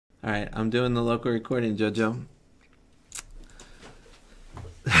All right, I'm doing the local recording, JoJo.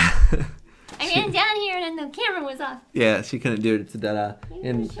 I ran down here and the camera was off. Yeah, she couldn't do it today.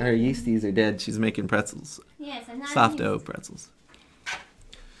 And her yeasties are dead. She's making pretzels. Yes, I'm not soft dough pretzels.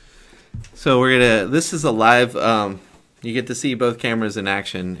 So this is a live, you get to see both cameras in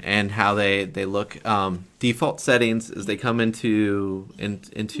action and how they look. Default settings is they come into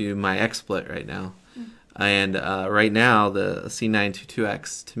my XSplit right now. And right now the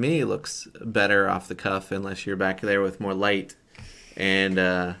C922x to me looks better off the cuff unless you're back there with more light.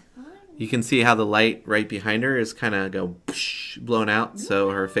 And you can see how the light right behind her is kind of blown out, so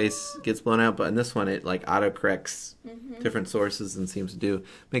her face gets blown out. But in this one, it like auto corrects different sources and seems to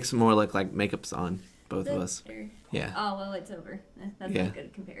makes it more look like makeup's on both of us. Yeah. Oh well, it's over. That's a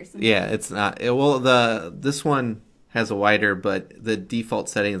good comparison. Yeah, it's not. This one has a wider, but the default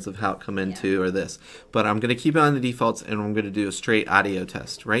settings of how it come into are this. But I'm gonna keep it on the defaults, and I'm gonna do a straight audio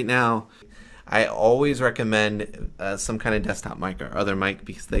test right now. I always recommend some kind of desktop mic or other mic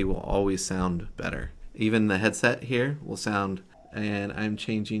because they will always sound better. Even the headset here will sound, and I'm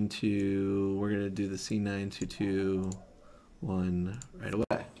changing to, we're going to do the C922 one right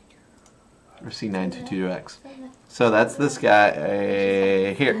away. Or C922x. So that's this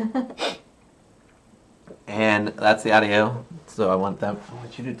guy here. And that's the audio. So I want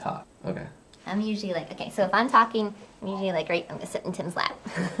you to talk. Okay. I'm usually like, okay, so if I'm talking, I'm usually like, I'm gonna sit in Tim's lap.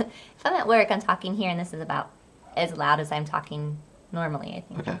 If I'm at work, I'm talking here, and this is about as loud as I'm talking normally, I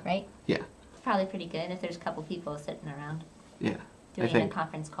think, right? Yeah. It's probably pretty good if there's a couple people sitting around. Yeah. Doing a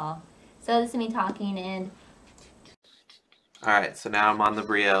conference call. So this is me talking, and... Alright, so now I'm on the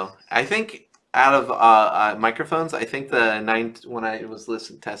Brio. I think out of microphones, I think when I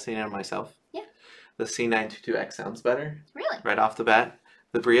was testing it myself, the C922x sounds better. Really? Right off the bat.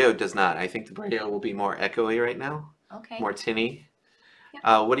 The Brio does not. I think the Brio will be more echoey right now. Okay. More tinny.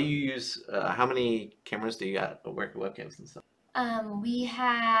 Yep. What do you use? How many cameras do you got? Webcams and stuff. We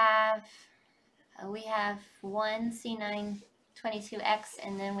have one C922x,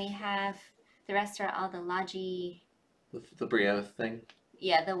 and then we have the rest are all the Logi. The Brio thing.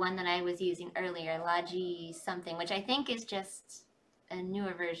 Yeah, the one that I was using earlier, Logi something, which I think is just a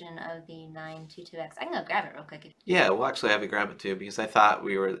newer version of the 922x. I can go grab it real quick. Yeah, we'll actually have you grab it too because I thought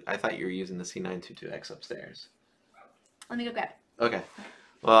you were using the C922x upstairs. Let me go grab it. Okay.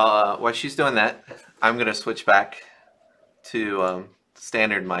 Well, while she's doing that, I'm gonna switch back to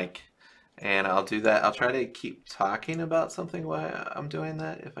standard mic, and I'll do that. I'll try to keep talking about something while I'm doing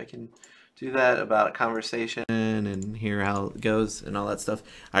that, if I can do that, about a conversation and hear how it goes and all that stuff.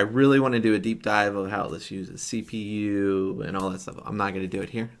 I really want to do a deep dive of how this uses CPU and all that stuff. I'm not going to do it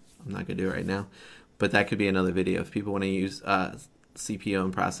here. I'm not going to do it right now. But that could be another video if people want to use CPU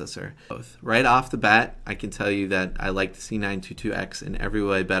and processor. Both. Right off the bat, I can tell you that I like the C922x in every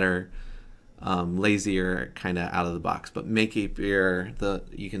way better, lazier, kind of out of the box. But make it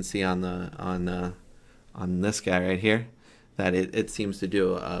you can see on this guy right here that it seems to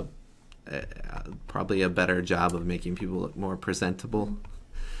do probably a better job of making people look more presentable,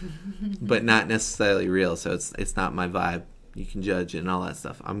 but not necessarily real. So it's not my vibe. You can judge and all that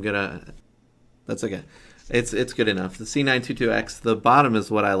stuff. That's okay. It's good enough. The C922x, the bottom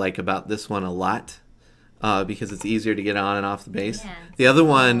is what I like about this one a lot, because it's easier to get on and off the base. Yeah, the other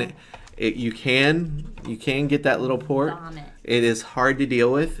one, you can get that little port. It is hard to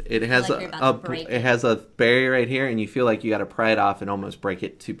deal with. It has it has a barrier right here, and you feel like you got to pry it off and almost break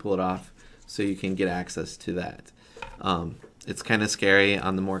it to pull it off, so you can get access to that. It's kind of scary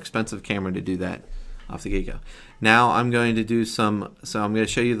on the more expensive camera to do that off the get-go. Now I'm going to do I'm going to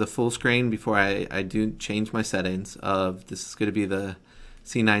show you the full screen before I do change my settings. This is going to be the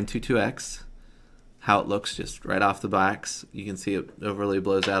C922x. How it looks just right off the box. You can see it overly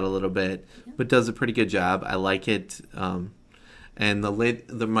blows out a little bit, but does a pretty good job. I like it. And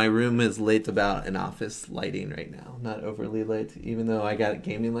my room is lit about an office lighting right now. Not overly lit, even though I got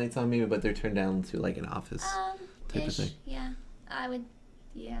gaming lights on me, but they're turned down to like an office type of thing. Yeah, I would,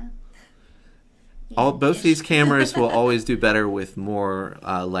 yeah. Both these cameras will always do better with more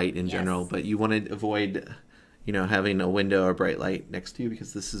light in general, but you want to avoid, having a window or bright light next to you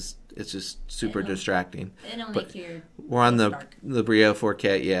because it's just super distracting. It'll make your we're on the Brio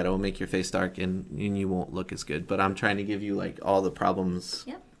 4K. Yeah, it'll make your face dark and you won't look as good. But I'm trying to give you like all the problems.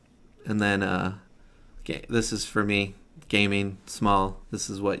 Yep. And then this is for me, gaming, small. This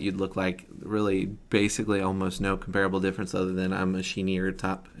is what you'd look like. Really, basically, almost no comparable difference other than I'm a shinier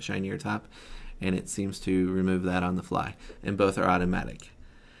top, and it seems to remove that on the fly. And both are automatic.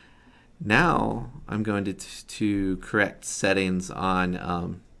 Now I'm going to correct settings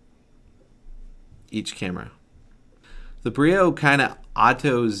on each camera. The Brio kind of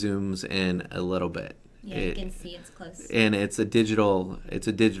auto zooms in a little bit. Yeah, you can see it's close. And it's a digital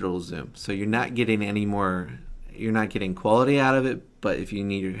zoom. So you're not getting any more, you're not getting quality out of it, but if you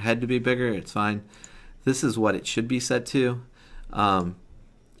need your head to be bigger, it's fine. This is what it should be set to.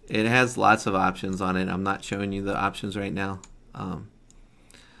 It has lots of options on it. I'm not showing you the options right now.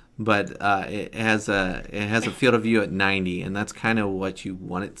 But it has a field of view at 90, and that's kind of what you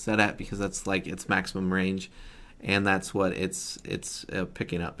want it set at, because that's like its maximum range, and that's what it's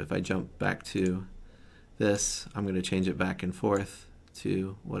picking up. If I jump back to this, I'm going to change it back and forth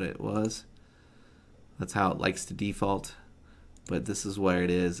to what it was. That's how it likes to default, but this is where it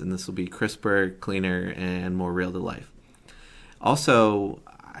is, and this will be crisper, cleaner, and more real to life. Also,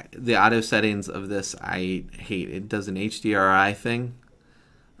 the auto settings of this I hate. It does an HDRI thing.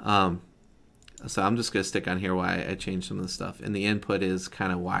 So I'm just going to stick on here why I changed some of the stuff. And the input is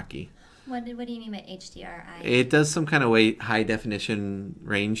kind of wacky. What do you mean by HDRI? It does some kind of high definition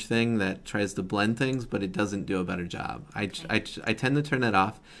range thing that tries to blend things, but it doesn't do a better job. Okay. I tend to turn that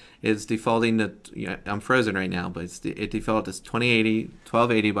off. It's defaulting to, I'm frozen right now, but it defaults as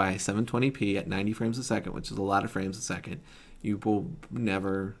 1280 by 720p at 90 frames a second, which is a lot of frames a second. You will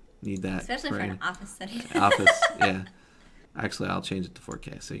never need that. Especially for an office setting. Office, yeah. Actually, I'll change it to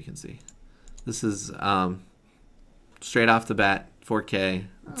 4K so you can see. This is straight off the bat, 4K.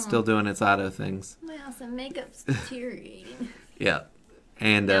 It's still doing its auto things. My awesome makeup's deteriorating. Yeah.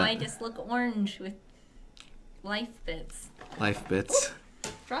 And now I just look orange with life bits. Life bits.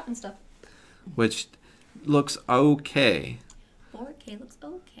 Dropping stuff. Which looks okay. 4K looks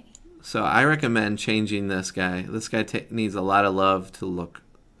okay. So I recommend changing this guy. This guy needs a lot of love to look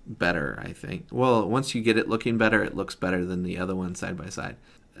better, I think. Well, once you get it looking better, it looks better than the other one side by side.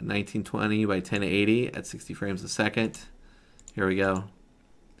 1920 by 1080 at 60 frames a second. Here we go.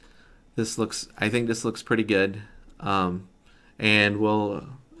 I think this looks pretty good. And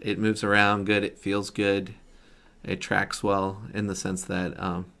it moves around good. It feels good. It tracks well in the sense that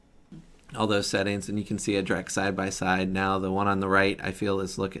all those settings, and you can see a direct side by side. Now the one on the right, I feel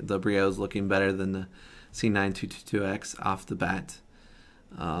the Brio is looking better than the C922x off the bat.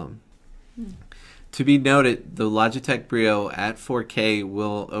 To be noted, the Logitech Brio at 4K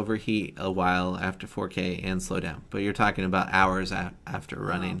will overheat a while after 4K and slow down, but you're talking about hours after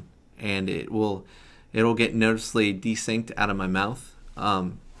running, and it'll get noticeably desynced out of my mouth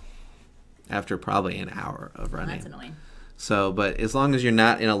after probably an hour of running. That's annoying. So, but as long as you're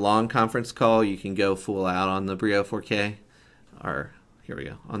not in a long conference call, you can go full out on the Brio 4K. Or here we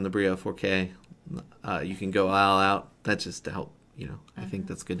go, on the Brio 4K, you can go all out. That's just to help. I think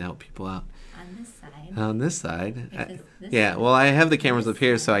that's good to help people out. On this side. On this side. Yeah, well, I have the cameras up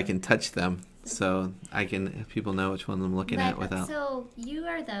here so I can touch them. So people know which one I'm looking at without. So you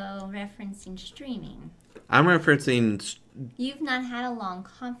are, though, referencing streaming. I'm referencing... You've not had a long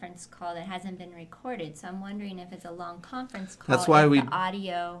conference call that hasn't been recorded, so I'm wondering if it's a long conference call. That's why the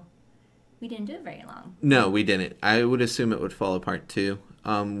audio... We didn't do it very long. No, we didn't. I would assume it would fall apart, too.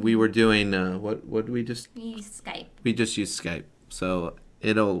 We were doing... what did we just... We used Skype. We just used Skype. So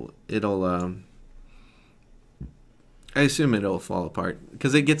it'll I assume it'll fall apart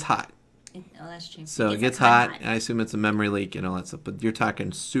because it gets hot. That's true. So it gets hot. I assume it's a memory leak and all that stuff. But you're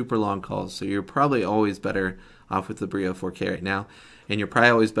talking super long calls, so you're probably always better off with the Brio 4K right now, and you're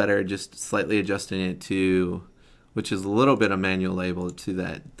probably always better just slightly adjusting it to, which is a little bit of manual label, to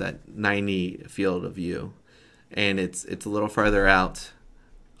that 90 field of view, and it's a little farther out.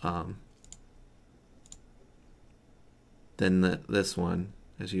 Than this one,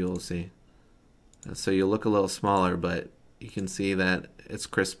 as you will see. So you'll look a little smaller, but you can see that it's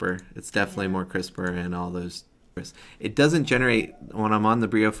crisper. It's definitely more crisper and all those. It doesn't generate, when I'm on the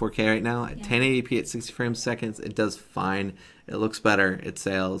Brio 4K right now, at 1080p at 60 frames a second, it does fine. It looks better. It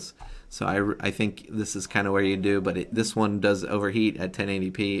sails. So I think this is kind of where you do, but this one does overheat at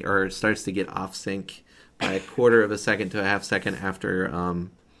 1080p, or it starts to get off sync by a quarter of a second to a half second after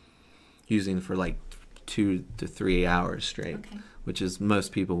using for like 2 to 3 hours straight, which is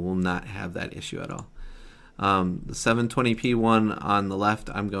most people will not have that issue at all. The 720p one on the left,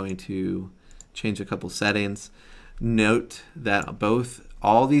 I'm going to change a couple settings. Note that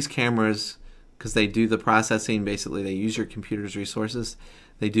all these cameras, because they do the processing, basically they use your computer's resources,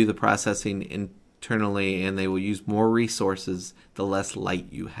 they do the processing internally, and they will use more resources the less light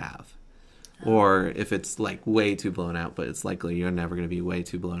you have. Or if it's like way too blown out, but it's likely you're never going to be way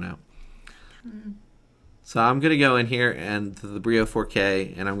too blown out. So I'm going to go in here and to the Brio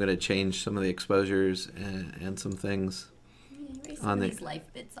 4K, and I'm going to change some of the exposures and some things. On these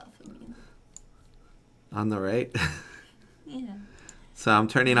life bits off of me. On the right? Yeah. So I'm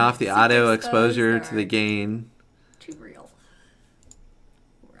turning off the auto exposure to the gain. too real.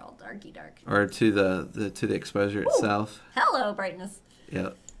 We're all darky dark. Or to the exposure itself. Hello, brightness.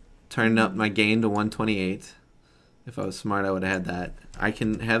 Yep. Turned up my gain to 128. If I was smart, I would have had that. I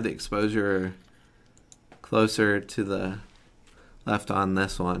can have the exposure closer to the left on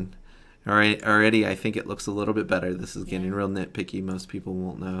this one. Already, I think it looks a little bit better. This is getting real nitpicky. Most people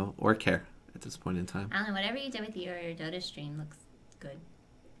won't know or care at this point in time. I don't know. Whatever you did with your Dota stream looks good.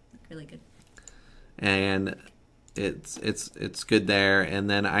 Really good. And it's good there. And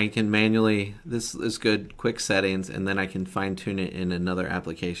then I can manually, this is good, quick settings, and then I can fine tune it in another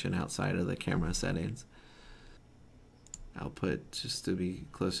application outside of the camera settings. Output just to be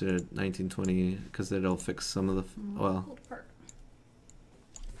closer to 1920 because it'll fix some of the, well.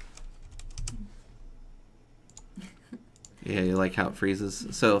 Yeah, you like how it freezes?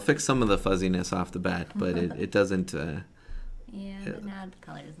 So it'll fix some of the fuzziness off the bat, but it doesn't. Yeah, but now the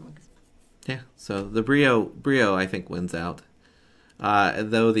color doesn't look. Yeah, so the Brio I think wins out.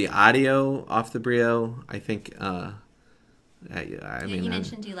 Though the audio off the Brio, I think. I mean, you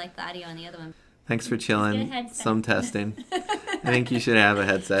mentioned you like the audio on the other one. Thanks for chilling. Some testing. I think you should have a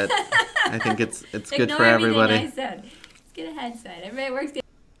headset. I think it's good for everybody. I said. Let's get a headset. Everybody works good.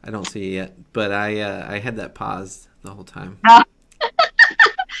 I don't see it yet, but I had that paused the whole time. Oh.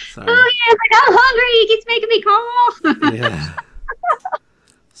 Sorry. Oh yeah, like I'm hungry. He keeps making me call. Yeah.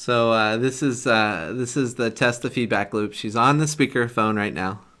 So this is the test the feedback loop. She's on the speakerphone right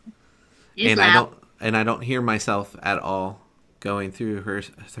now, It's and loud. I don't hear myself at all going through her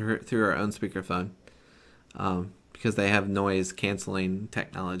own speakerphone, because they have noise canceling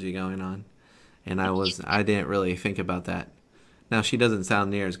technology going on, and I didn't really think about that. Now she doesn't sound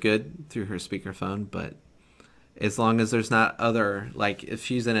near as good through her speakerphone, but as long as there's not other, like if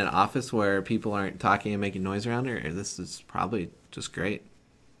she's in an office where people aren't talking and making noise around her, this is probably just great.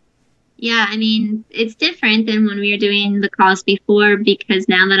 Yeah, I mean, it's different than when we were doing the calls before because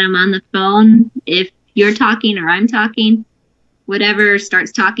now that I'm on the phone, if you're talking or I'm talking, whatever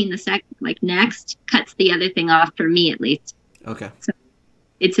starts talking next cuts the other thing off for me at least. Okay. So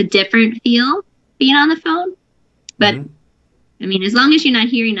it's a different feel being on the phone, but I mean, as long as you're not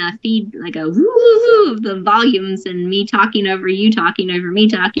hearing a feed like a woo of the volumes and me talking over you talking over me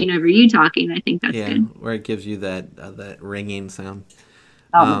talking over you talking, I think that's good. Where it gives you that ringing sound.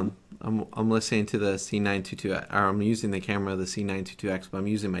 I'm listening to the C922, or I'm using the camera of the C922x, but I'm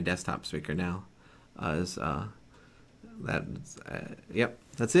using my desktop speaker now. Yep,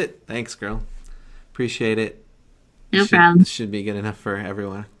 that's it. Thanks, girl. Appreciate it. No problem. Should be good enough for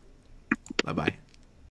everyone. Bye-bye.